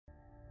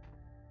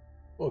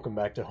Welcome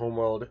back to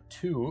Homeworld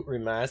 2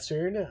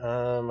 Remastered.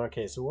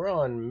 Okay, so we're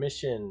on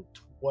mission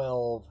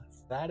 12,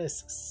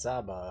 Thaddeus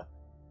Saba.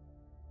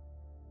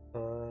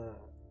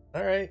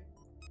 Alright.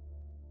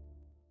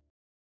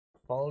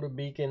 Follow the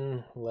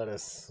beacon, let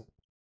us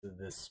to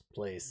this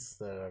place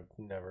that I've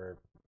never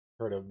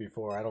heard of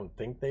before. I don't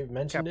think they've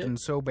mentioned Captain it.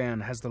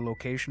 Soban has the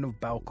location of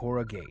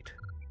Balcora Gate.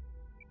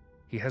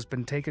 He has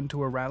been taken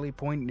to a rally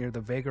point near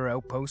the Vega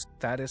outpost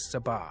Thaddeus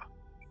Saba.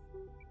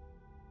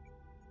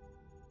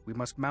 We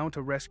must mount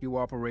a rescue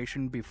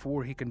operation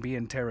before he can be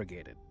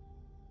interrogated.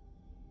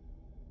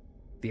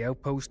 The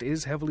outpost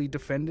is heavily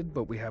defended,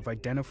 but we have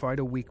identified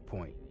a weak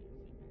point.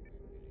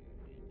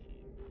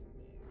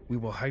 We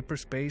will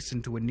hyperspace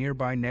into a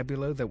nearby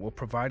nebula that will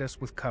provide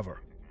us with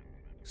cover.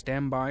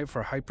 Stand by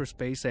for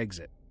hyperspace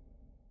exit.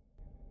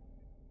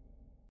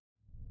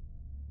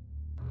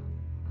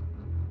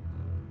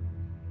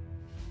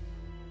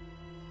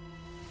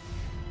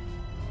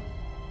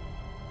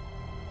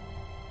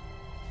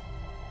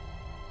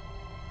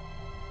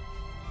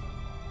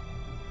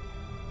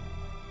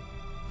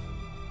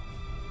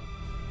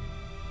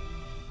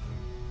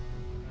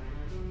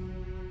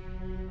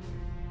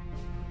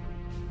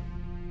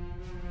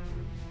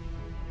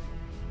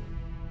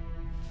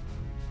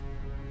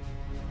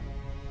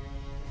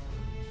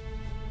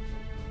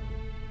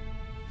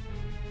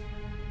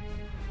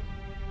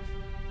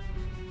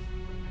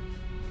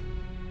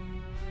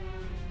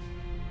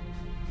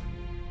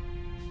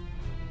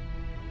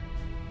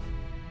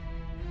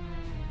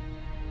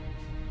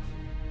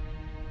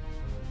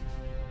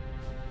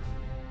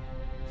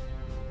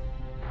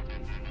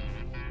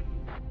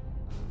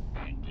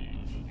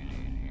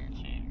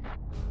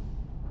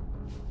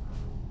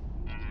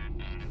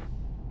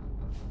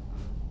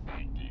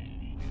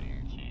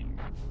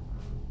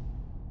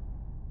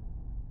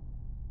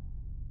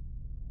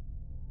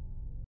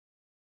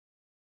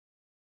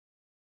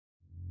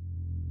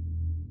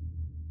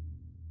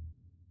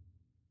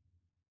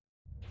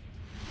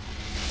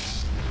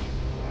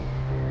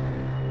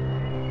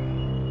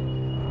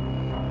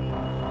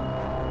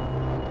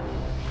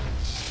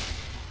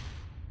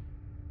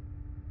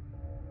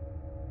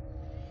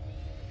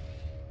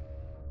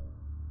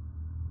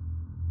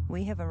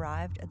 We have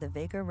arrived at the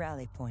Vega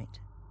rally point.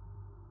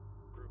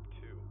 Group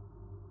 2.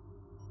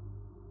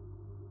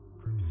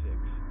 Group 6.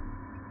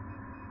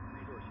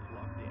 Resources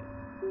locked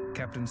in.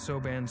 Captain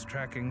Soban's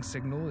tracking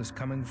signal is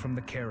coming from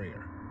the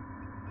carrier.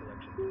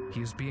 Collection. He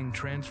is being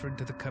transferred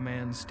to the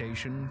command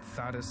station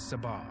Thaddeus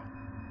Saba.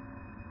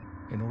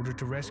 In order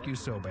to rescue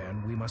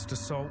Soban, we must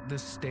assault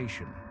this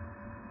station.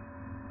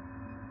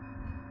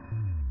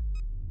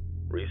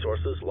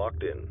 Resources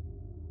locked in.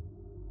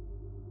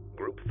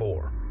 Group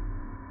 4.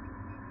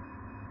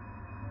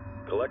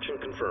 Collection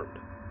confirmed.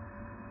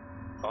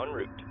 En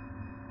route.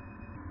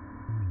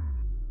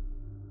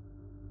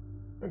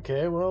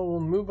 Okay, well, we'll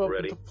move up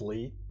Ready. with the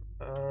fleet.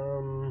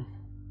 Guard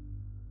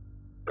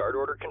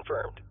order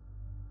confirmed.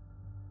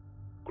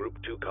 Group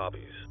 2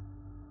 copies.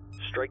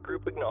 Strike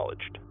group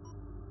acknowledged.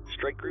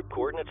 Strike group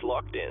coordinates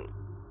locked in.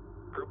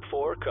 Group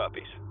 4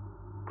 copies.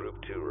 Group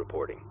 2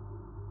 reporting.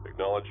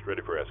 Acknowledged,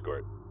 ready for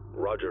escort.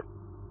 Roger.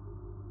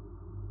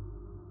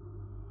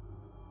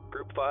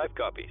 Group 5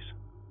 copies.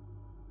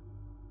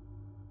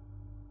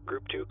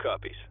 Group 2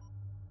 copies.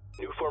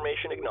 New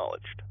formation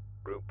acknowledged.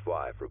 Group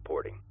 5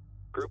 reporting.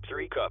 Group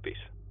 3 copies.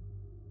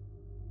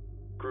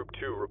 Group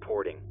 2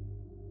 reporting.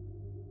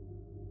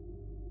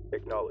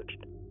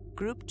 Acknowledged.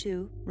 Group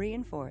 2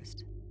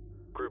 reinforced.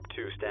 Group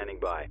 2 standing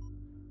by.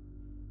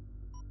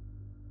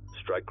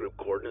 Strike group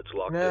coordinates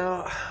locked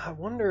Now, I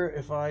wonder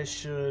if I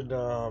should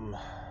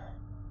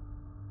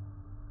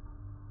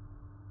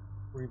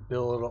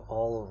rebuild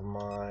all of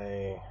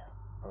my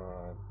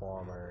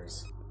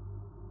bombers. in.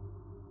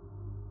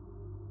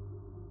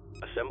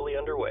 Assembly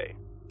underway.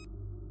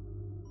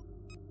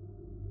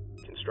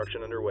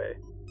 Construction underway.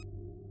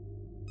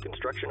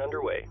 Construction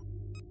underway.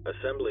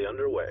 Assembly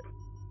underway.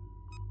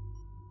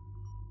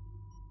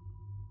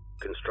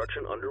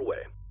 Construction underway.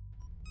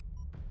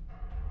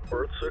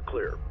 Earths are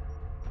clear.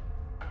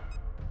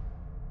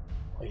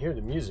 I hear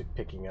the music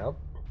picking up.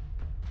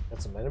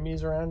 Got some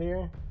enemies around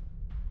here?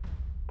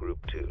 Group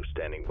 2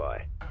 standing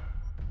by.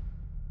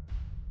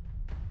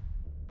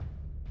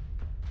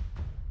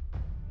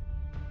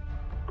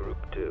 Group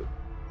 2.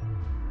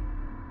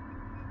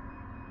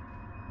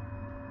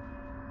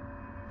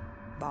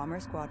 Bomber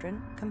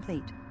squadron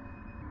complete.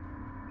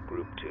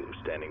 Group 2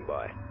 standing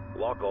by.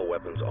 Lock all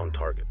weapons on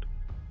target.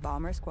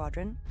 Bomber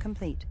squadron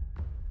complete.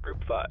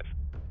 Group 5.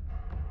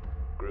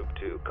 Group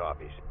 2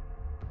 copies.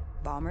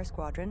 Bomber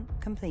squadron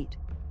complete.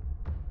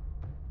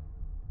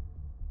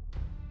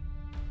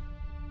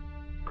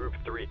 Group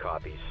 3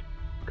 copies.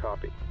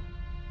 Copy.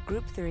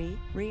 Group 3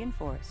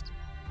 reinforced.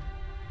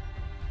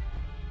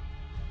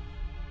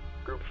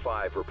 Group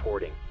 5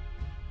 reporting.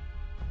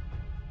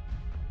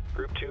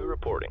 Group 2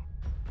 reporting.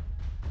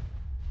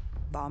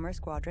 Bomber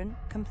squadron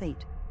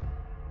complete.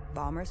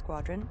 Bomber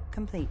squadron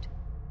complete.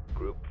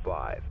 Group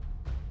 5.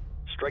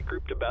 Strike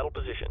group to battle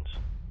positions.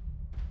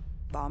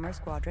 Bomber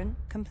squadron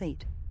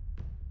complete.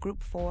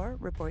 Group 4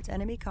 reports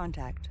enemy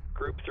contact.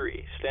 Group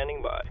 3,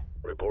 standing by.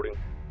 Reporting.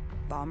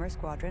 Bomber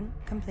Squadron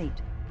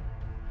complete.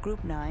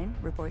 Group 9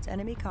 reports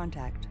enemy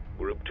contact.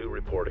 Group 2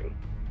 reporting.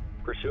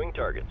 Pursuing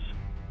targets.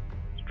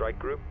 Strike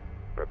Group,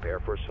 prepare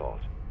for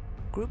assault.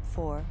 Group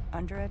 4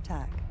 under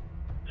attack.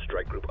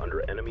 Strike Group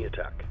under enemy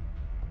attack.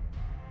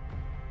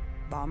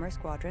 Bomber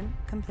Squadron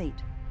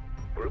complete.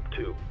 Group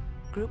 2.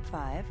 Group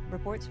 5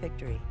 reports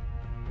victory.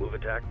 Move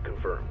attack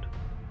confirmed.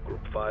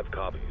 Group 5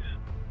 copies.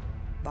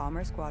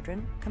 Bomber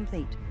Squadron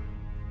complete.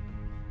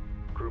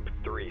 Group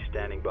 3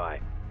 standing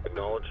by.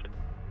 Acknowledged.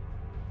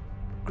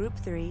 Group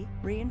 3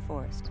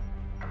 reinforced.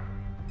 Do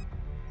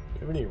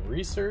you have any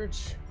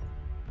research?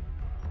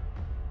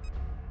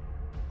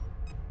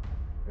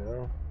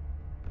 No.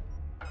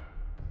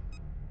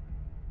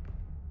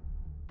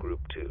 Group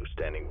 2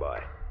 standing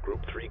by.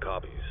 Group 3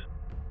 copies.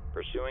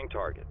 Pursuing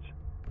targets.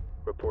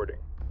 Reporting.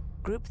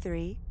 Group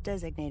 3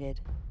 designated.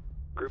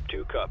 Group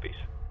 2 copies.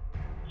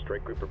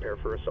 Strike Group prepare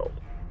for assault.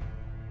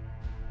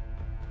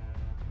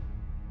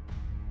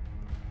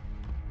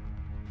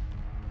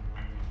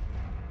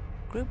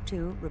 Group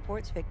 2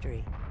 reports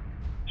victory.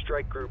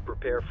 Strike Group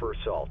prepare for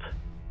assault.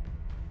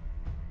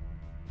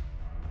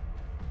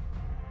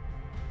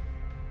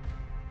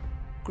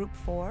 Group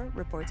 4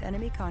 reports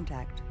enemy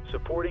contact.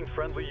 Supporting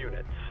friendly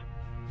units.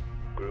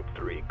 Group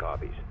 3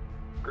 copies.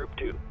 Group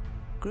 2.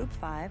 Group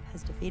 5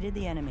 has defeated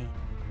the enemy.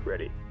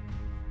 Ready.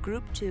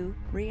 Group 2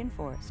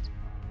 reinforced.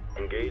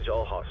 Engage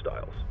all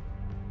hostiles.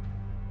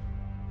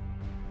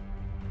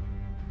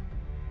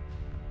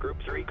 Group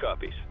 3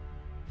 copies.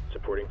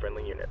 Supporting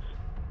friendly units.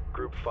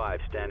 Group 5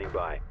 standing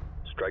by.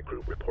 Strike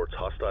Group reports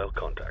hostile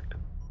contact.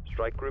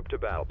 Strike Group to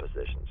battle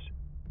positions.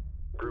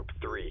 Group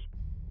 3.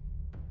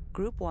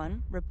 Group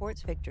 1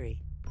 reports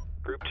victory.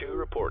 Group 2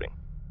 reporting.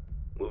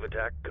 Move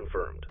attack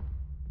confirmed.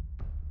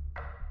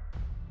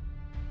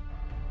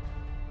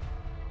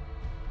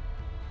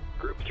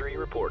 Group 3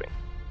 reporting.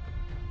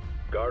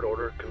 Guard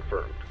order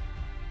confirmed.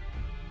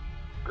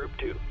 Group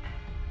 2.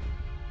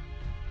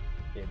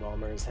 Okay,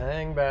 bombers,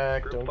 hang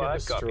back. Group Don't get 5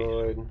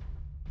 destroyed.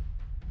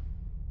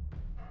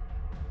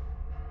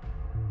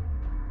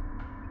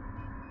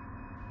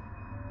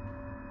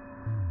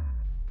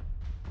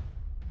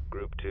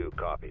 Group 2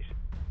 copies.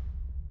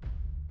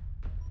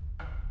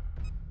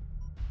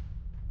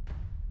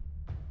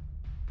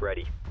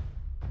 Ready.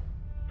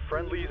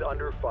 Friendlies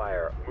under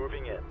fire,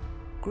 moving in.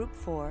 Group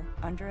 4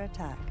 under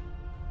attack.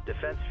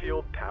 Defense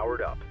field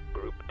powered up.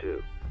 Group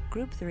 2.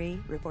 Group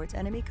 3 reports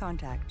enemy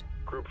contact.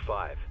 Group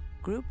 5.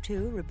 Group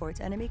 2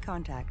 reports enemy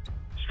contact.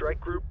 Strike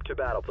Group to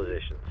battle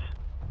positions.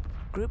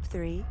 Group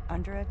 3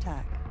 under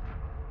attack.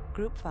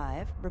 Group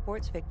 5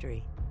 reports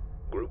victory.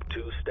 Group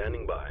 2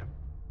 standing by.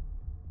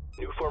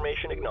 New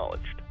formation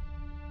acknowledged.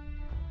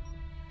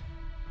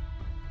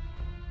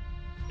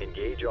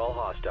 Engage all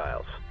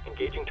hostiles.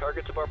 Engaging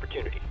targets of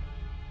opportunity.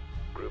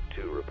 Group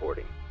 2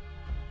 reporting.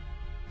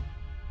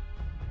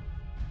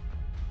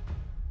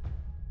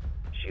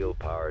 Shield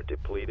power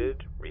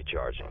depleted,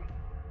 recharging.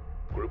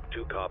 Group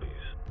 2 copies.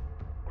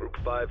 Group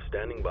 5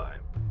 standing by.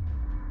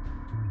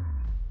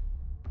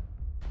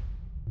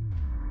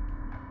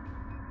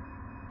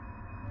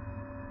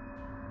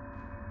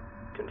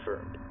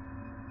 Confirmed.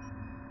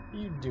 What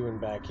are you doing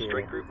back here?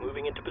 Strike Group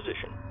moving into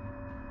position.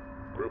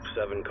 Group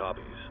 7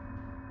 copies.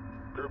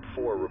 Group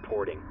 4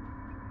 reporting.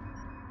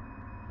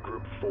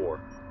 Group 4.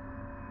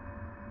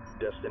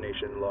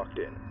 Destination locked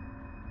in.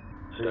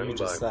 Are you Standing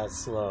just by. that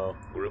slow?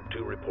 Group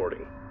 2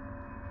 reporting.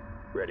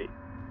 Ready.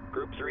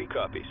 Group 3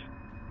 copies.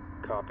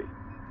 Copy.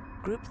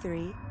 Group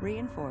 3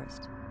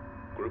 reinforced.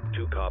 Group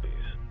 2 copies.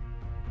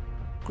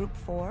 Group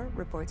 4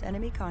 reports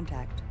enemy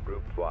contact.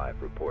 Group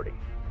 5 reporting.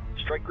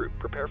 Strike Group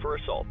prepare for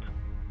assault.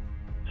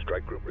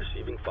 Strike Group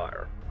receiving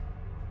fire.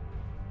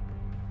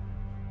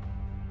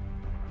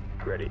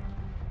 Ready.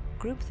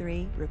 Group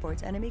 3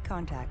 reports enemy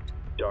contact.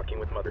 Docking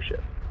with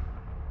Mothership.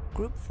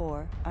 Group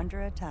 4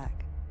 under attack.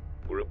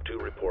 Group 2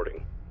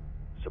 reporting.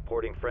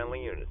 Supporting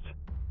friendly units.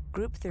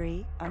 Group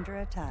 3 under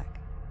attack.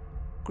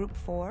 Group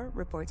 4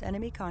 reports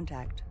enemy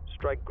contact.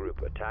 Strike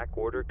Group attack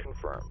order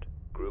confirmed.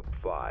 Group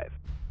 5.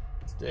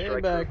 Stay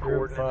Strike back,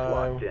 Group coordinates 5.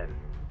 locked in.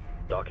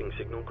 Docking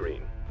signal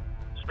green.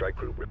 Strike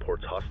Group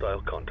reports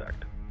hostile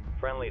contact.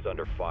 Friendlies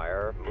under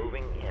fire,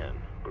 moving in.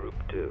 Group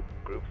 2.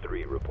 Group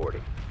 3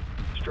 reporting.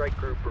 Strike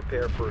Group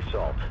prepare for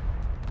assault.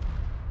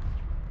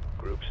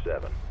 Group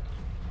 7.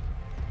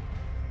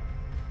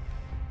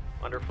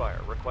 Under fire,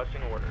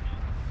 requesting orders.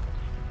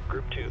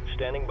 Group 2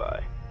 standing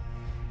by.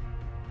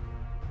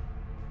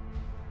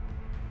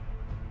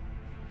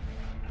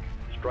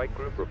 Strike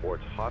Group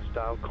reports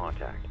hostile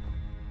contact.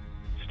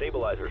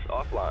 Stabilizers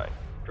offline.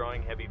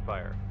 Drawing heavy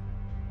fire.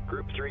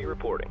 Group 3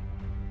 reporting.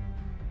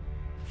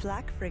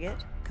 Flak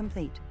frigate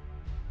complete.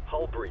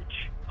 Hull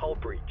breach. Hull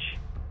breach.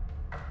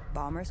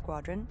 Bomber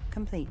Squadron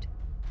complete.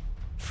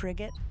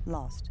 Frigate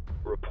lost.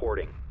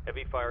 Reporting.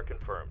 Heavy fire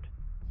confirmed.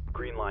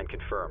 Green line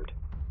confirmed.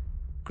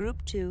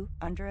 Group 2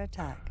 under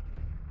attack.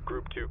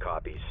 Group 2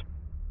 copies.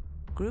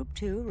 Group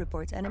 2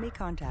 reports enemy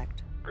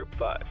contact. Group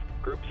 5.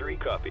 Group 3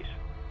 copies.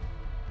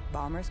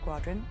 Bomber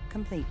Squadron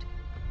complete.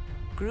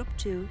 Group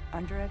 2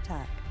 under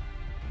attack.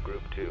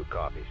 Group 2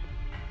 copies.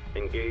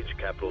 Engage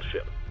capital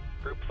ship.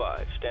 Group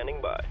 5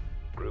 standing by.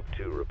 Group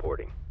 2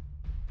 reporting.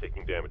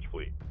 Taking damage,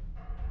 fleet.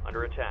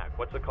 Under attack.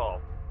 What's the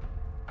call?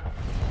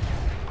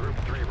 Group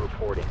 3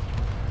 reporting.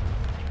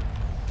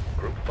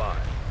 Group 5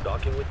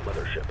 docking with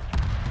mothership.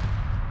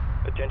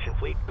 Attention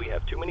fleet, we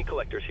have too many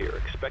collectors here.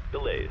 Expect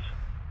delays.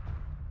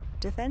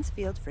 Defense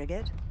Field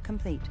Frigate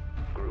complete.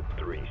 Group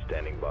 3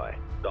 standing by.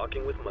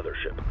 Docking with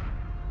mothership.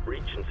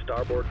 Breach in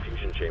starboard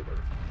fusion chamber.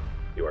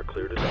 You are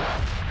clear to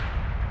dock.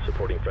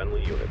 Supporting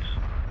friendly units.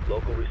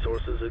 Local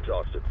resources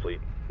exhausted,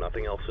 fleet.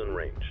 Nothing else in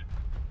range.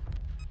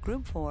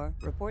 Group 4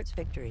 reports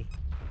victory.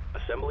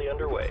 Assembly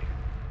underway.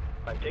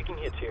 I'm taking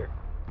hits here.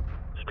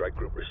 Strike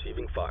group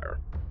receiving fire.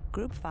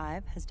 Group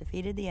 5 has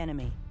defeated the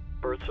enemy.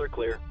 Berths are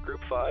clear. Group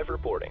 5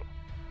 reporting.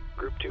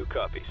 Group 2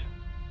 copies.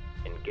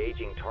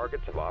 Engaging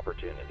targets of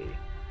opportunity.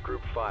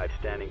 Group 5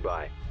 standing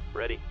by.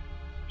 Ready.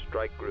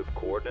 Strike group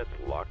coordinates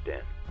locked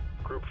in.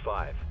 Group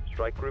 5,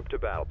 strike group to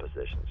battle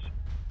positions.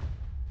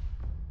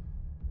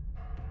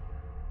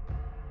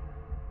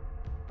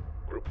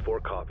 Group 4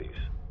 copies.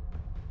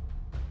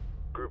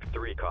 Group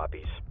 3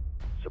 copies.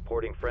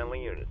 Supporting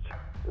friendly units.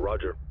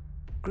 Roger.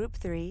 Group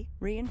 3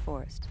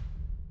 reinforced.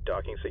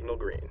 Docking signal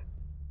green.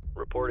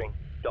 Reporting.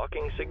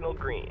 Docking signal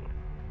green.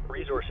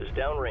 Resources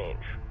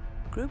downrange.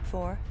 Group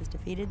 4 has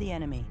defeated the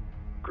enemy.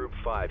 Group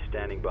 5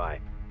 standing by.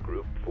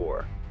 Group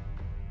 4.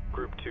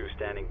 Group 2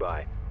 standing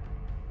by.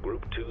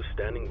 Group 2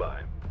 standing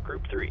by.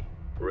 Group 3.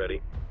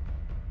 Ready.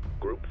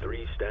 Group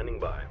 3 standing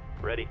by.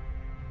 Ready.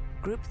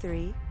 Group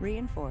 3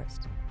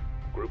 reinforced.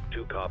 Group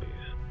 2 copies.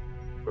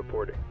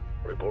 Reporting.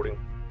 Reporting.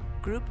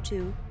 Group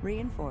 2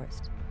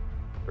 reinforced.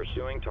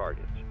 Pursuing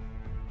targets.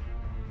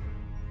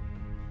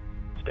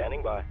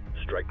 Standing by.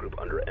 Strike group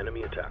under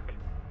enemy attack.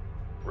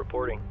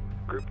 Reporting.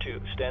 Group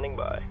 2 standing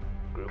by.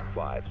 Group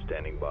 5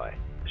 standing by.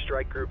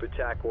 Strike group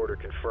attack order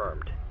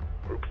confirmed.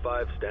 Group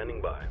 5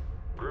 standing by.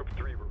 Group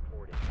 3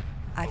 reporting.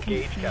 I can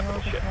Engage feel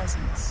capital the ship.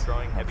 presence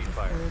Drawing of heavy the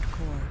fire. Third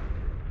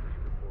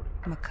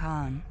Corps.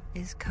 Makan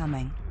is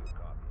coming.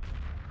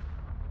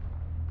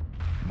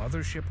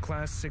 Mothership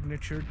class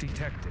signature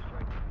detected.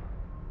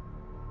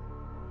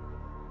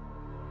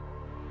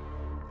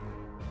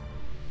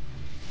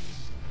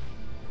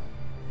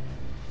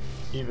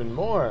 Even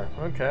more.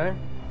 Okay.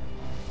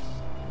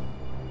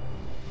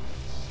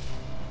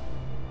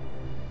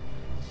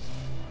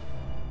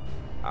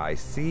 I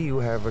see you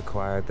have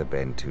acquired the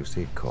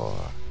Bentusi core.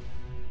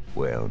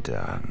 Well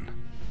done.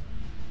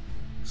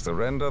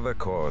 Surrender the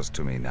cores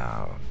to me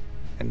now,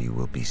 and you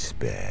will be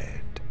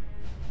spared.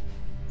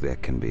 There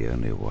can be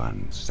only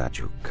one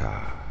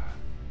Sajuka.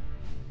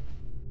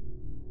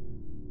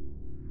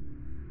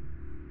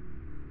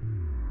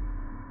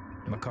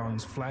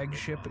 Makan's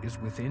flagship is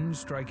within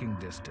striking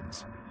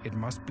distance. It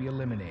must be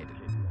eliminated.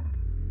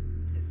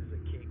 This is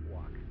a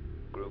cakewalk.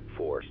 Group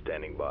 4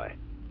 standing by.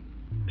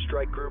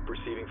 Strike group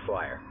receiving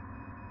fire.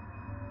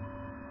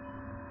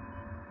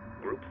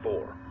 Group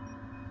 4.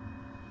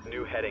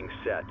 New heading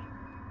set.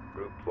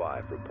 Group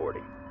 5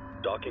 reporting.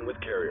 Docking with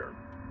carrier.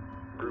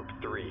 Group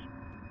 3.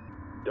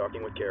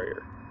 Docking with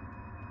carrier.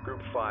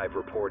 Group 5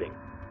 reporting.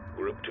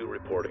 Group 2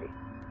 reporting.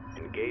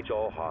 Engage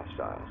all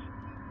hostiles.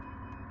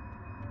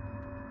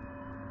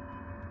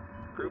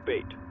 Group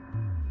 8.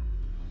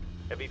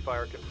 Heavy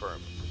fire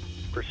confirmed.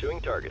 Pursuing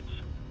targets.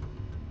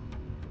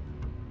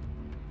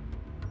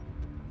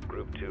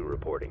 Group 2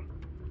 reporting.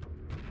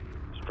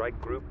 Strike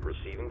group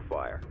receiving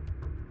fire.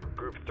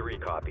 Group 3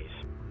 copies.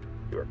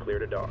 You are clear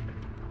to dock.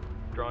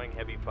 Drawing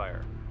heavy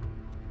fire.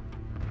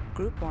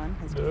 Group 1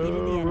 has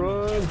defeated the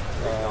enemy.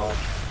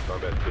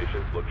 Combat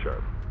stations look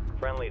sharp.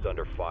 Friendlies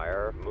under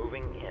fire,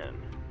 moving in.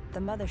 The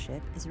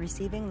mothership is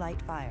receiving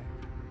light fire.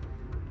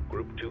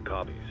 Group 2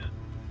 copies.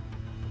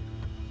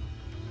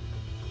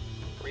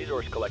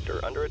 Resource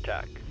collector under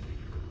attack.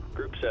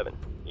 Group 7,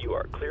 you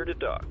are clear to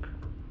dock.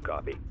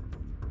 Copy.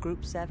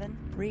 Group 7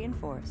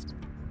 reinforced.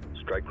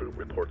 Strike group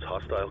reports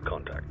hostile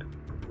contact.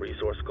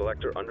 Resource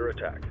collector under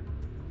attack.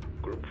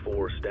 Group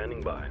 4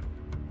 standing by.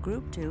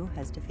 Group 2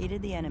 has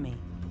defeated the enemy.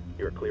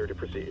 You are clear to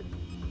proceed.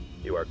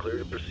 You are clear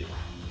to proceed.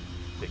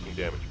 Taking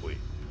damage, fleet.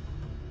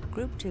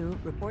 Group 2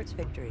 reports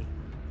victory.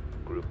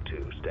 Group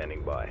 2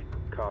 standing by.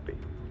 Copy.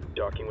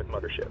 Docking with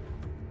mothership.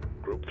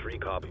 Group 3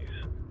 copies.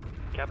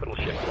 Capital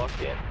ship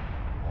locked in.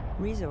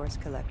 Resource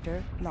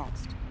collector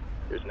lost.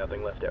 There's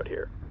nothing left out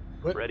here.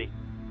 What? Ready.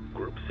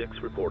 Group 6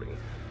 reporting.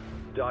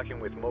 Docking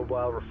with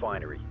mobile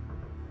refinery.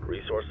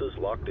 Resources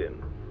locked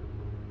in.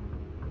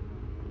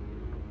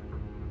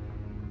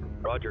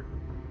 Roger.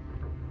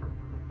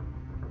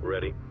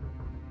 Ready.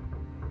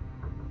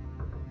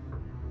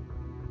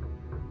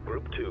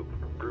 Group 2.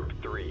 Group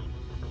 3.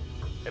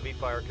 Heavy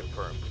fire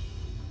confirmed.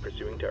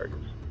 Pursuing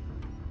targets.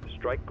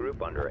 Strike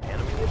group under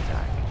enemy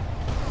attack.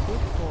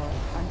 Group 4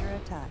 under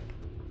attack.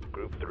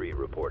 Group 3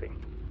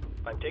 reporting.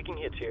 I'm taking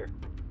hits here.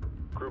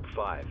 Group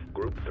 5.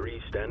 Group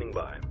 3 standing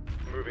by.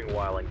 Moving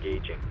while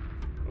engaging.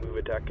 Move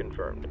attack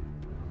confirmed.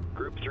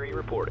 Group 3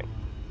 reporting.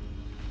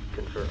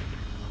 Confirmed.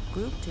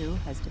 Group 2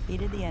 has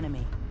defeated the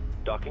enemy.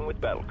 Docking with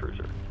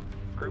battlecruiser.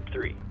 Group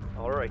 3.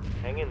 Alright,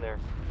 hang in there.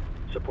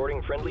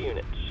 Supporting friendly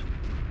units.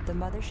 The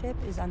mothership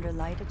is under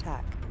light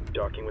attack.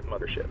 Docking with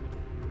mothership.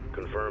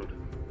 Confirmed.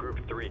 Group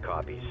 3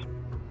 copies.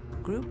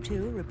 Group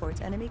 2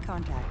 reports enemy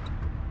contact.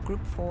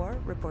 Group 4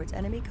 reports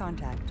enemy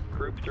contact.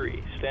 Group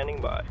 3,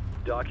 standing by.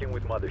 Docking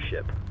with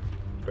mothership.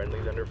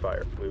 Friendlies under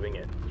fire, moving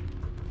in.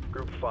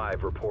 Group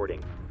 5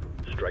 reporting.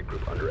 Strike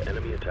group under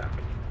enemy attack.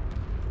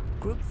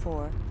 Group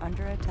 4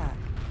 under attack.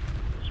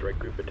 Strike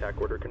group attack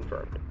order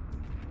confirmed.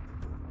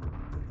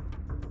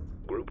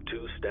 Group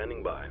 2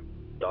 standing by.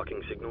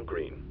 Docking signal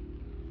green.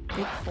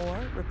 Group 4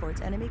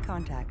 reports enemy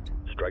contact.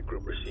 Strike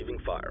group receiving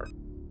fire.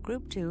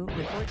 Group 2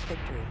 reports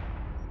victory.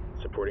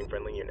 Supporting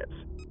friendly units.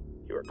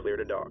 You are clear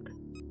to dock.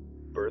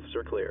 Berths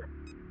are clear.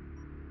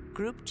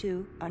 Group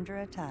 2 under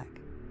attack.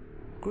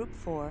 Group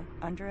 4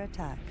 under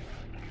attack.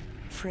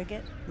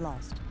 Frigate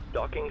lost.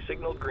 Docking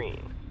signal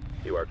green.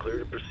 You are clear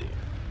to proceed.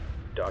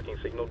 Docking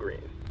signal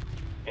green.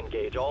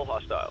 Engage all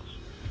hostiles.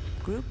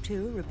 Group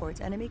 2 reports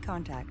enemy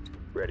contact.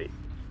 Ready.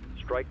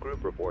 Strike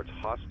group reports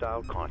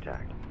hostile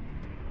contact.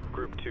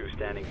 Group 2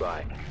 standing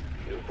by.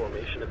 New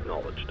formation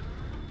acknowledged.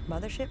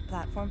 Mothership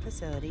platform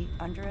facility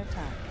under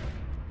attack.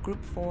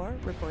 Group 4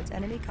 reports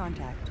enemy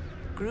contact.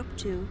 Group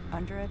 2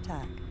 under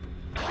attack.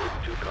 Group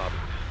 2 copies.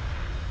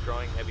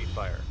 Drawing heavy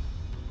fire.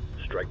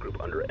 Strike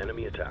group under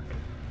enemy attack.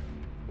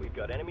 We've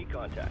got enemy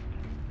contact.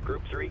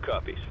 Group 3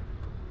 copies.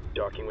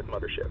 Docking with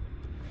mothership.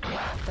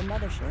 The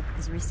mothership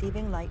is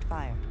receiving light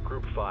fire.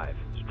 Group 5.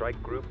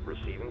 Strike group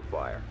receiving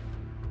fire.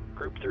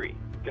 Group 3.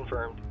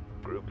 Confirmed.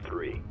 Group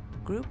 3.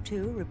 Group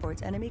 2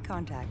 reports enemy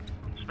contact.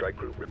 Strike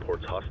group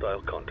reports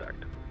hostile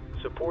contact.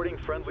 Supporting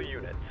friendly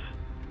units.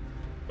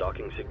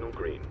 Docking signal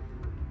green.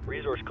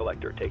 Resource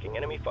collector taking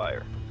enemy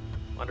fire.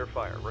 Under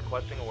fire,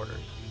 requesting orders.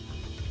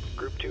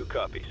 Group 2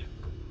 copies.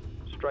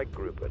 Strike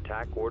group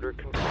attack order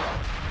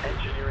confirmed.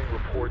 Engineering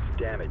reports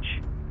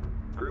damage.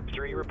 Group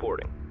 3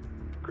 reporting.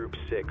 Group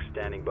 6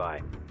 standing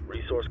by.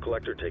 Resource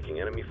collector taking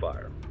enemy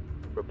fire.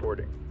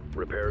 Reporting.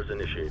 Repairs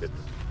initiated.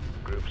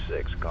 Group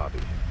 6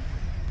 copies.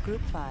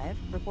 Group 5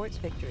 reports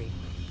victory.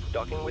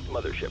 Docking with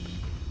mothership.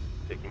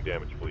 Taking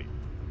damage, fleet.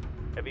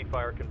 Heavy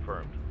fire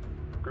confirmed.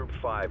 Group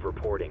 5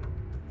 reporting.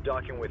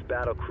 Docking with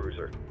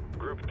battlecruiser.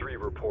 Group 3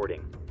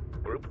 reporting.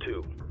 Group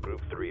 2.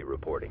 Group 3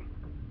 reporting.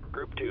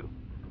 Group 2.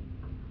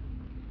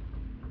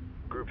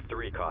 Group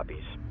 3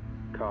 copies.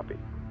 Copy.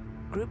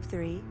 Group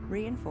 3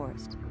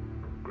 reinforced.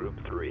 Group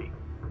 3.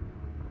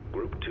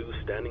 Group 2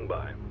 standing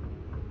by.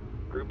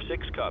 Group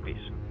 6 copies.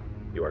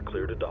 You are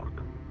clear to dock.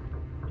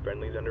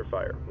 Friendlies under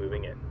fire,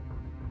 moving in.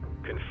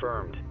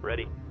 Confirmed.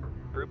 Ready.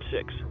 Group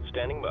 6,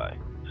 standing by.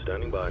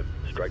 Standing by.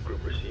 Strike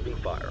group receiving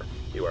fire.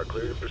 You are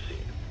clear to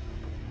proceed.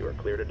 You are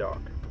clear to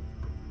dock.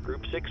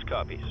 Group 6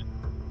 copies.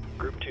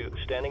 Group 2,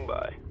 standing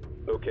by.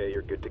 Okay,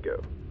 you're good to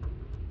go.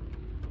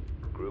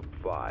 Group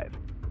 5.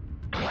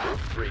 Group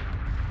 3.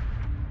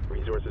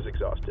 Resources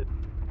exhausted.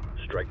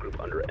 Strike group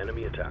under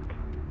enemy attack.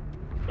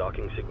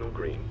 Docking signal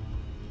green.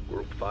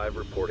 Group 5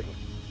 reporting.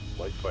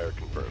 Light fire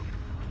confirmed.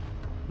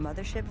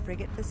 Mothership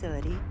frigate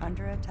facility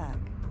under attack.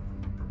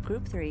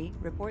 Group 3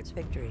 reports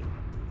victory.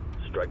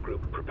 Strike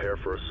group prepare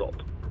for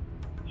assault.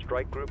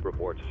 Strike group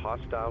reports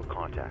hostile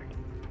contact.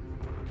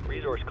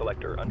 Resource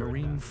collector under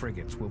Marine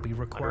frigates will be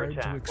required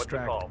attack. to What's the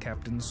extract call?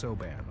 Captain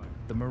Soban.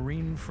 The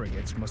Marine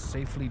frigates must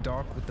safely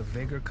dock with the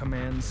Vega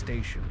Command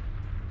Station.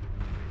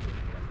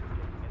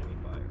 Enemy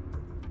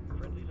fire.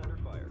 Friendlies under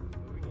fire.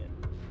 Moving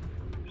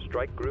in.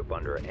 Strike group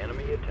under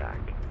enemy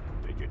attack.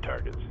 Pick your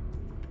targets.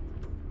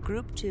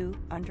 Group 2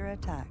 under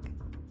attack.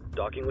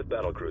 Docking with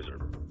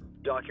battlecruiser.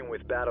 Docking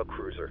with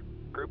battlecruiser.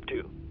 Group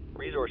 2.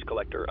 Resource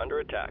collector under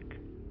attack.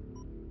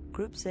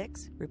 Group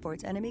 6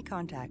 reports enemy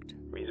contact.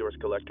 Resource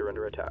collector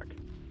under attack.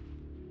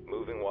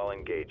 Moving while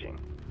engaging.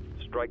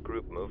 Strike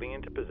group moving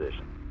into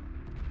position.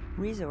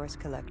 Resource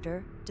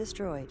collector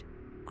destroyed.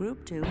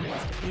 Group 2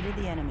 has defeated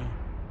the enemy.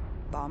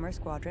 Bomber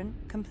squadron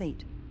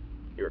complete.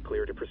 You are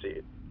clear to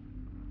proceed.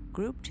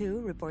 Group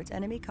 2 reports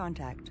enemy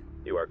contact.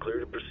 You are clear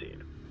to proceed.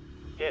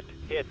 Hit.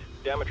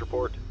 Damage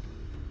report.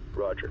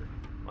 Roger.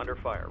 Under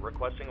fire.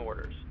 Requesting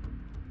orders.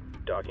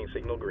 Docking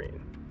signal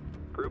green.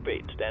 Group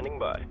 8 standing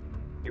by.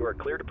 You are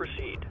clear to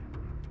proceed.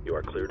 You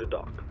are clear to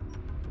dock.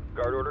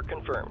 Guard order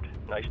confirmed.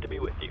 Nice to be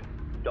with you.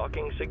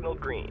 Docking signal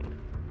green.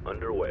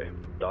 Underway.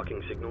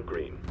 Docking signal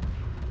green.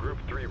 Group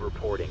 3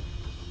 reporting.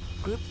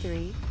 Group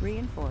 3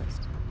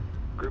 reinforced.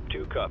 Group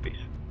 2 copies.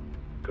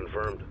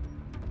 Confirmed.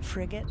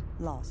 Frigate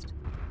lost.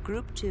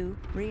 Group 2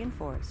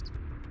 reinforced.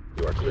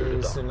 You are clear to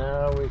Okay, dock. so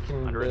now we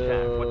can Under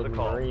attack. What's the build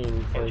call?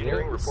 Marine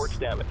Engineering frigates. reports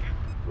damage.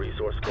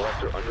 Resource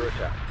collector under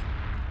attack.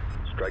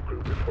 Strike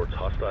group reports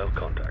hostile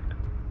contact.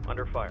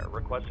 Under fire.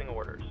 Requesting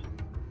orders.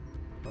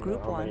 I don't Group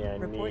know how 1 many I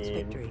reports need.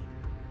 victory.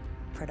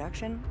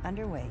 Production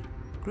underway.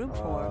 Group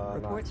 4 Not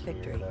reports here,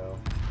 victory. though.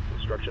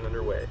 Construction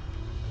underway.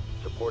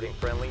 Supporting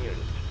friendly units.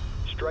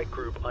 Strike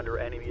group under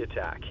enemy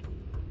attack.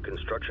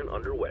 Construction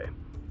underway.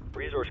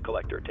 Resource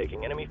collector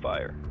taking enemy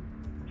fire.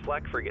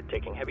 Flak frigate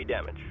taking heavy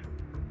damage.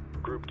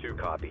 Group 2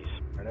 copies.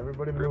 Alright,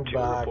 everybody Group move 2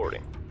 back.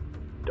 reporting.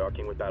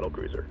 Docking with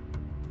battlecruiser.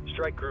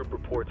 Strike group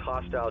reports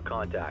hostile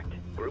contact.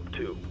 Group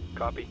 2,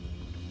 copy.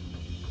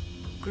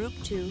 Group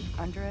 2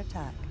 under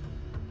attack.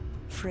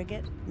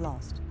 Frigate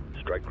lost.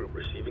 Strike group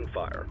receiving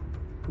fire.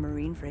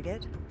 Marine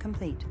frigate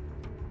complete.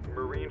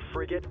 Marine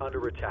frigate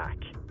under attack.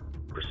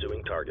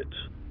 Pursuing targets.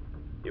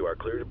 You are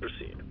clear to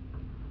proceed.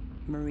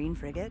 Marine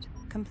frigate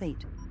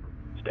complete.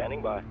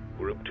 Standing by.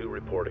 Group 2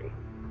 reporting.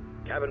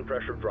 Cabin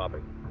pressure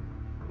dropping.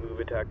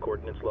 Move attack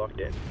coordinates locked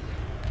in.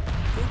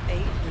 Group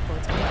 8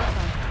 reports enemy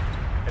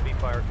contact. Heavy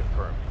fire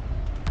confirmed.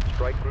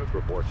 Strike group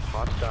reports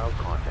hostile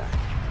contact.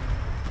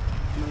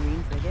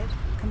 Marine frigate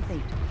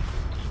complete.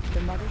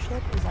 The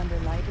mothership is under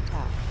light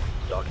attack.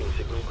 Docking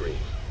signal green.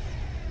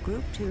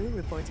 Group 2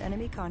 reports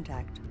enemy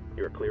contact.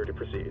 You are clear to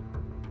proceed.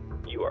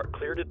 You are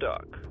clear to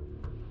dock.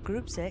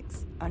 Group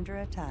 6 under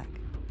attack.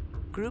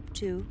 Group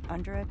 2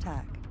 under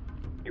attack.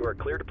 You are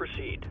clear to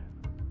proceed.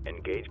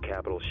 Engage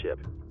capital ship.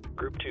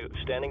 Group 2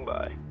 standing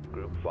by.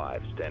 Group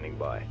 5 standing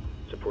by.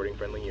 Supporting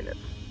friendly units.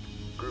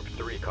 Group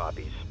 3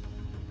 copies.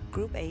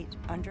 Group 8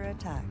 under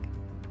attack.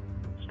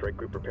 Strike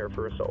group prepare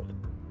for assault.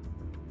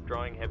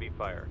 Drawing heavy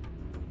fire.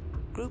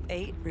 Group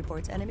 8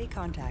 reports enemy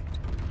contact.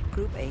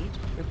 Group 8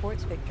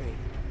 reports victory.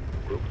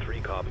 Group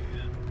 3 copies.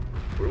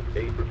 Group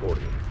 8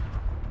 reporting.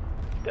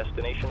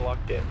 Destination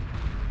locked in.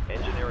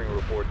 Engineering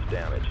reports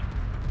damage.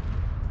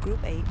 Group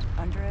 8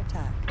 under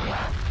attack.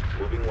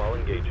 Moving while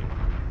engaging.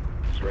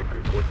 Strike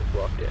group coordinates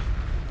locked in.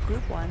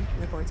 Group 1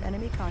 reports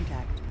enemy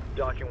contact.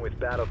 Docking with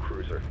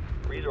battlecruiser.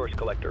 Resource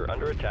collector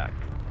under attack.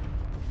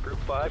 Group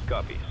 5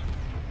 copies.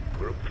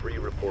 Group 3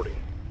 reporting.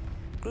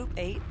 Group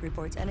 8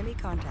 reports enemy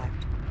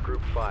contact.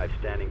 Group 5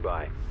 standing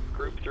by.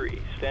 Group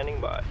 3 standing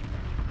by.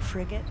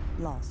 Frigate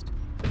lost.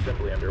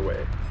 Assembly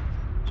underway.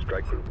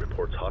 Strike group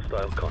reports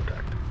hostile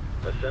contact.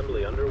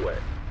 Assembly underway.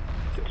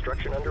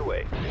 Construction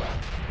underway.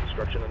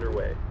 Construction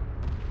underway.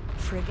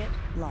 Frigate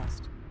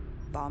lost.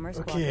 Bomber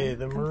squadron Okay,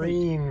 the complete.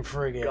 Marine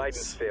frigates.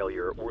 Guidance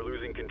failure. We're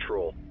losing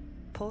control.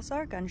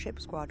 Pulsar gunship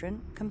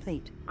squadron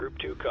complete. Group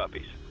 2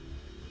 copies.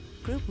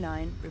 Group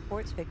 9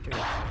 reports victory.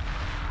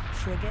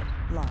 Frigate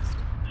lost.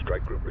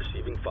 Strike group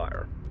receiving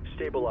fire.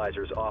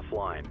 Stabilizers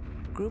offline.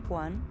 Group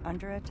 1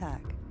 under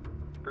attack.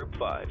 Group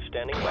 5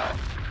 standing by.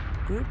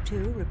 Group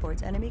 2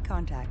 reports enemy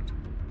contact.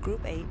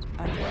 Group 8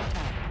 under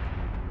attack.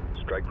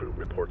 Strike group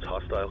reports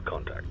hostile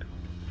contact.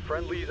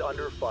 Friendlies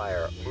under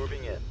fire.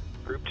 Moving in.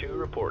 Group 2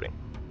 reporting.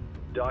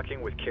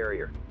 Docking with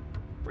carrier.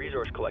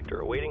 Resource collector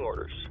awaiting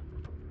orders.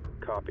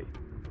 Copy.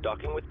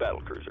 Docking with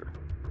battlecruiser.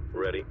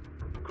 Ready.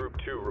 Group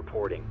 2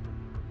 reporting.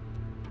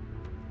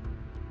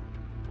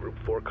 Group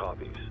 4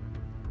 copies.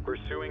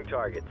 Pursuing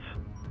targets.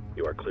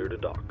 You are clear to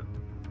dock.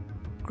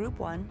 Group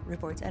 1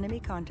 reports enemy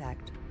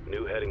contact.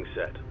 New heading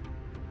set.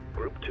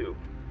 Group 2.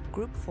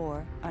 Group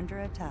 4 under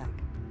attack.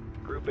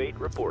 Group 8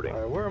 reporting.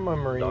 Alright, where are my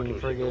Marine Docking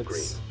signal green.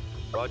 frigates?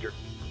 Roger.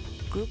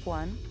 Group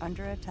 1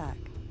 under attack.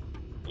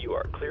 You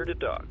are clear to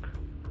dock.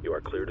 You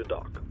are clear to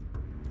dock.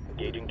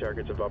 Engaging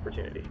targets of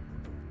opportunity.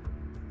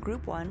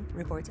 Group 1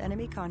 reports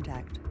enemy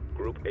contact.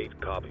 Group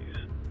 8 copies.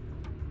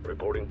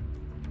 Reporting.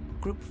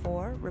 Group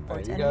 4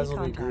 reports you enemy guys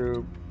will be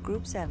contact.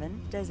 Group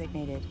 7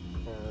 designated.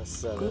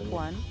 7. Group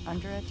 1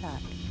 under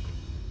attack.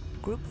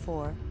 Group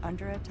 4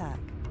 under attack.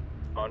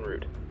 En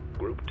route.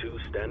 Group 2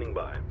 standing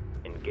by.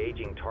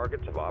 Engaging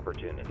targets of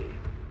opportunity.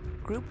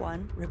 Group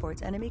 1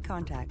 reports enemy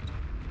contact.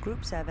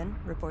 Group 7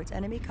 reports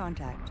enemy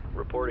contact.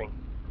 Reporting.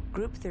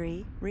 Group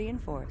 3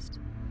 reinforced.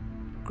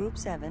 Group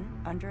 7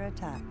 under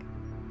attack.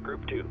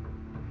 Group 2.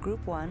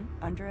 Group 1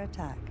 under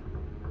attack.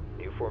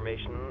 New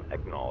formation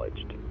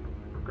acknowledged.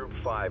 Group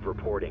 5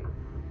 reporting.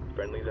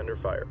 Friendlies under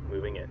fire.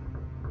 Moving in.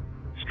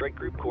 Strike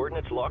group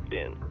coordinates locked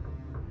in.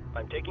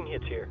 I'm taking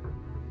hits here.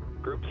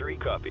 Group 3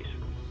 copies.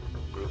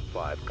 Group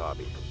 5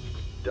 copies.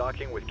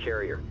 Docking with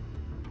carrier.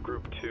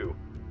 Group 2.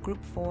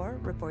 Group 4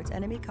 reports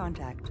enemy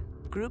contact.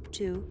 Group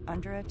 2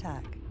 under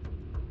attack.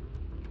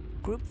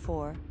 Group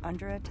 4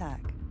 under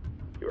attack.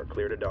 You are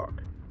clear to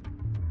dock.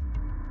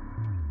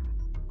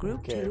 Group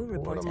Okay, 2 what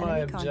reports are my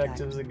enemy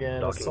objectives contact.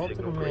 again? Docking Assault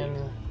signal them in,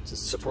 green. destroy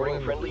Supporting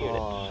them friendly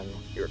on.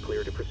 units. You are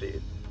clear to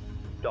proceed.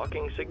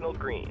 Docking signal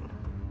green.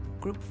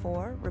 Group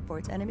 4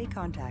 reports enemy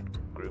contact.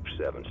 Group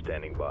 7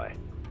 standing by.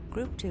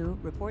 Group 2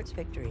 reports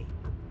victory.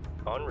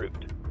 En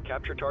route.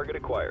 Capture target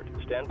acquired.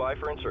 Stand by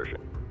for insertion.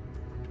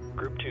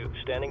 Group 2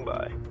 standing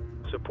by.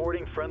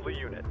 Supporting friendly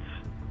units.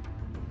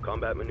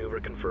 Combat maneuver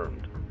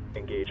confirmed.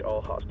 Engage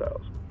all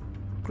hostiles.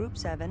 Group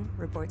 7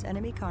 reports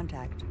enemy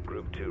contact.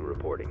 Group 2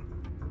 reporting.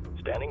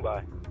 Standing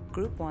by.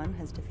 Group 1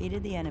 has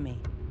defeated the enemy.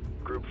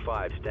 Group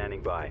 5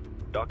 standing by.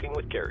 Docking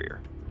with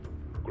carrier.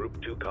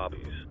 Group 2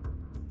 copies.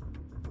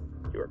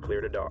 You are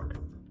clear to dock.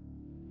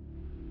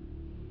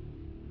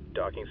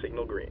 Docking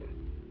signal green.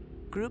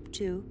 Group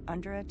 2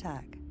 under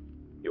attack.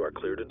 You are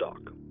clear to dock.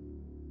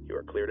 You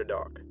are clear to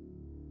dock.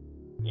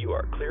 You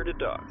are clear to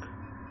dock.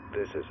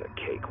 This is a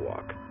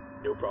cakewalk.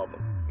 No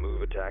problem.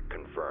 Move attack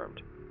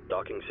confirmed.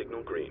 Docking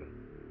signal green.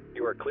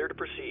 You are clear to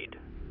proceed.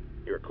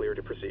 You are clear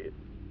to proceed.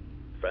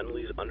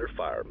 Friendlies under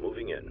fire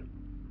moving in.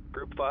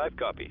 Group 5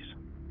 copies.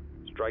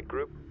 Strike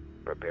Group,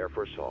 prepare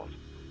for assault.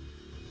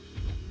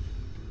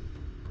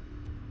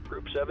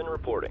 Group 7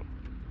 reporting.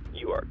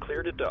 You are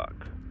clear to dock.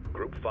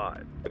 Group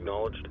 5,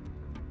 acknowledged.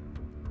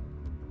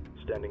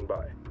 Standing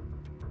by.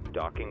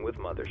 Docking with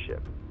Mothership.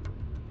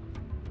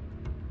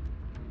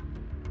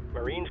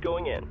 Marines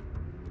going in.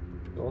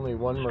 Only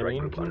one Strike Marine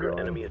Group can under go in?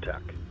 enemy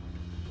attack.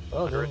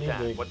 Oh, Under don't need attack.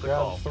 to What's the grab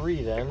call?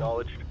 3 then.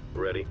 Acknowledged.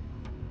 Ready.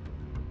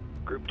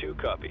 Group 2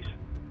 copies.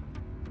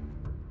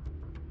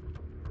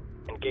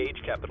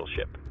 Engage capital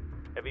ship.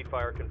 Heavy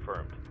fire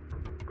confirmed.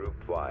 Group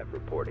 5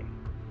 reporting.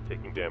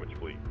 Taking damage,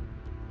 fleet.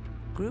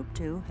 Group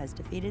 2 has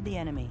defeated the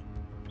enemy.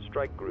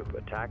 Strike Group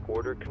attack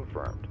order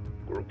confirmed.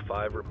 Group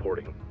 5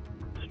 reporting.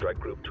 Strike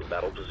Group to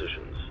battle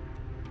positions.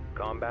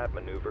 Combat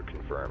maneuver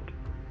confirmed.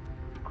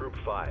 Group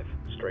 5,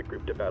 Strike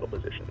Group to battle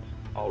positions.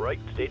 All right,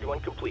 stage 1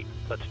 complete.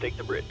 Let's take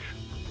the bridge.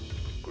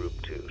 Group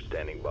 2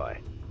 standing by.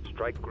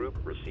 Strike Group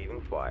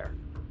receiving fire.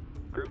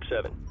 Group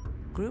 7.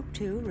 Group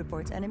 2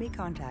 reports enemy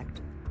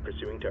contact.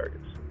 Pursuing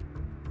targets.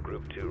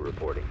 Group 2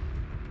 reporting.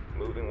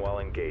 Moving while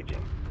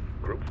engaging.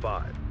 Group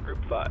 5. Group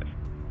 5.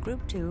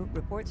 Group 2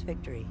 reports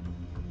victory.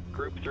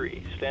 Group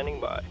 3 standing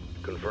by.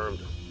 Confirmed.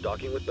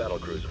 Docking with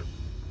battlecruiser.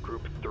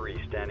 Group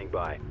 3 standing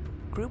by.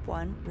 Group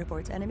 1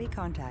 reports enemy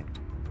contact.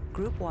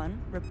 Group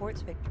 1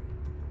 reports victory.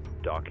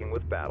 Docking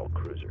with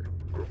battlecruiser.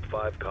 Group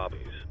 5 copies.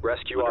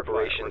 Rescue Under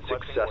operation fire.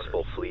 Requesting successful,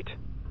 orders. fleet.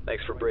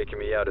 Thanks for breaking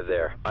me out of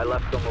there. I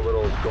left them a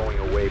little going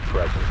away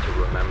present to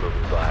remember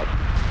me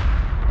by.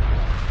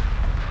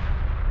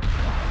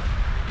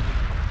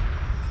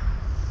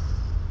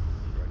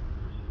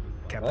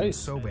 Captain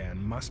Nice.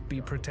 Soban must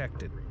be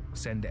protected.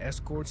 Send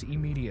escorts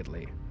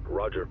immediately.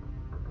 Roger.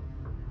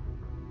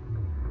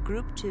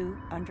 Group 2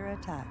 under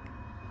attack.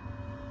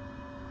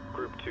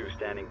 Group 2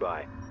 standing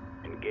by.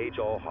 Engage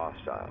all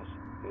hostiles.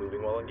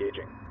 Moving while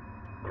engaging.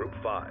 Group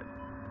 5.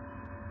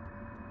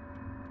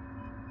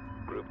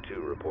 Group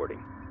 2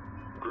 reporting.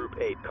 Group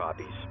 8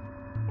 copies.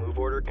 Move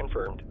order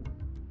confirmed.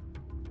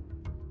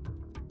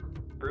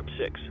 Group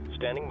 6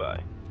 standing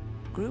by.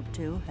 Group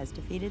 2 has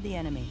defeated the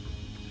enemy.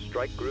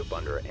 Strike Group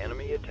under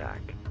enemy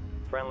attack.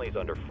 Friendlies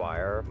under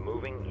fire.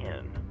 Moving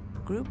in.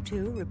 Group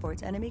 2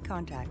 reports enemy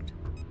contact.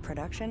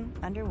 Production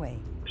underway.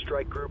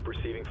 Strike Group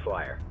receiving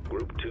fire.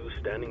 Group 2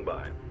 standing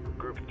by.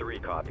 Group 3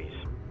 copies.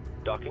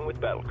 Docking with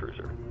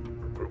battlecruiser.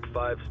 Group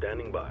 5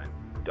 standing by.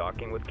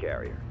 Docking with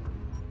carrier.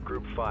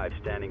 Group 5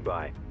 standing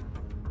by.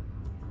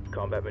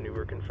 Combat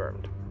maneuver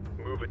confirmed.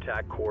 Move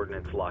attack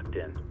coordinates locked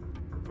in.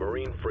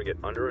 Marine frigate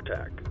under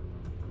attack.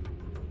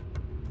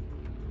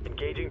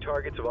 Engaging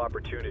targets of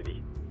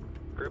opportunity.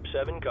 Group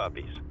 7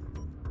 copies.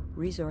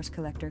 Resource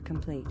collector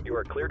complete. You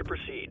are clear to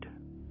proceed.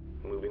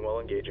 Moving while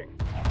engaging.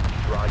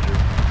 Roger.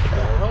 What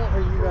the hell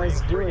are you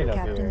guys doing up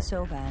Captain here?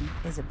 Soban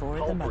is aboard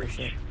Hull the breach.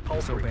 mothership. Hull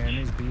Soban breach.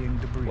 is being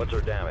debriefed. What's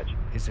our damage?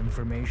 His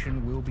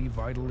information will be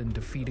vital in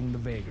defeating the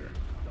Vagar.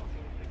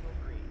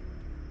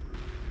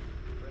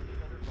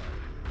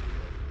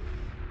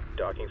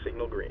 Docking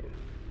signal green.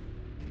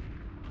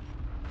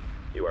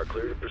 You are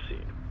clear to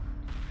proceed.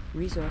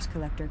 Resource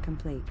collector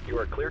complete. You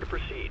are clear to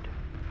proceed.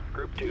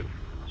 Group 2.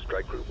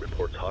 Strike Group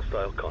reports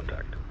hostile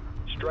contact.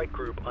 Strike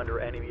Group under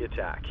enemy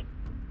attack.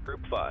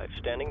 Group 5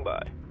 standing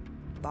by.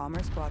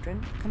 Bomber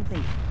squadron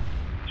complete.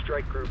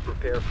 Strike Group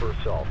prepare for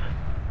assault.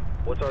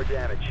 What's our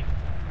damage?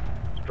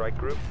 Strike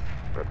Group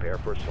prepare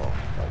for assault.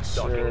 Docking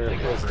Sure,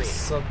 signal there's a green.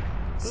 Group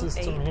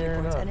subsystem 8 here.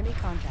 reports Huh? enemy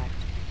contact.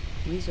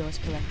 Resource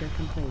collector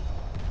complete.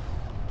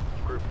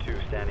 Group 2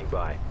 standing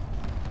by.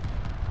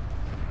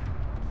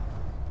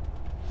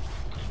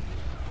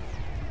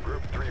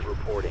 Group 3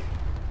 reporting.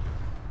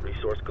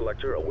 Resource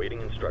collector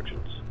awaiting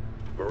instructions.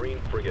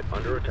 Marine frigate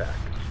under attack.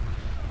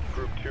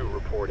 Group 2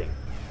 reporting.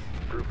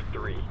 Group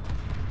 3.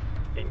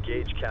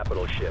 Engage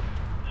capital ship.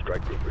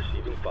 Strike Group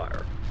receiving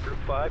fire. Group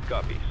 5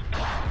 copies.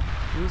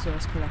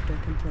 Resource collector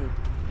complete.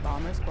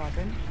 Bomber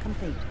squadron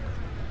complete.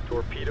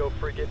 Torpedo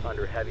frigate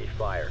under heavy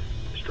fire.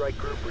 Strike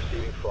Group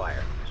receiving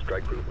fire.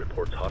 Strike Group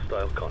reports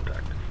hostile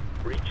contact.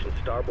 Breach in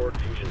starboard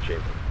fusion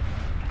chamber.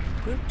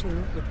 Group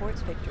 2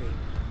 reports victory.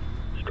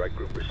 Strike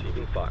Group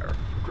receiving fire.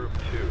 Group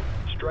 2.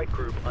 Strike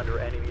Group under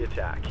enemy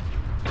attack.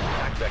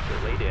 Attack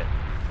vector laid in.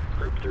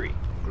 Group 3.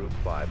 Group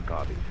 5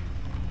 copies.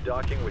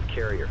 Docking with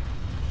carrier.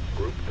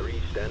 Group 3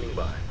 standing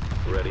by.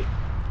 Ready.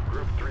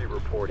 Group 3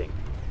 reporting.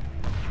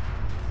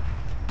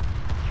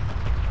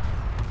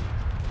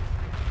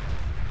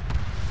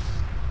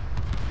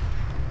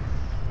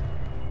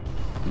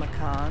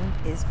 Macan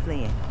is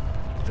fleeing.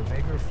 The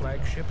Vagar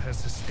flagship has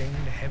sustained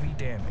heavy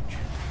damage.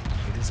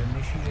 It is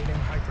initiating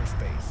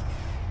hyperspace.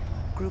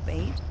 Group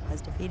 8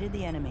 has defeated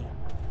the enemy.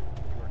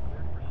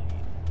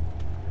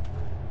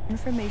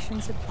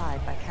 Information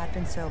supplied by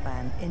Captain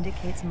Soban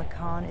indicates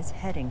Macan is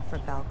heading for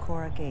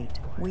Balcora Gate.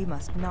 We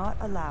must not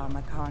allow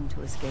Macan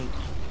to escape.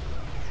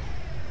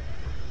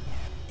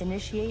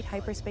 Initiate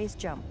hyperspace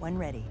jump when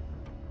ready.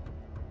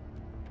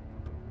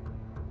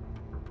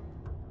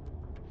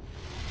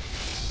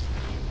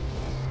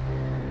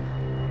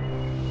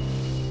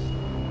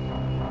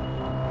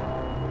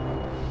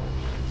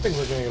 I think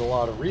we're gonna get a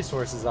lot of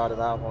resources out of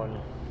that one.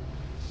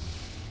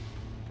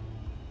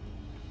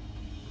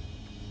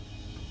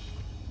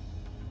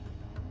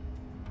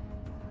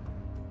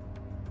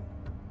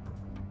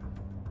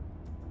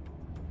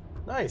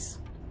 Nice.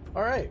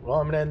 Alright, well,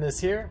 I'm going to end this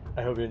here.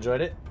 I hope you enjoyed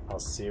it. I'll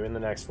see you in the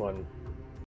next one.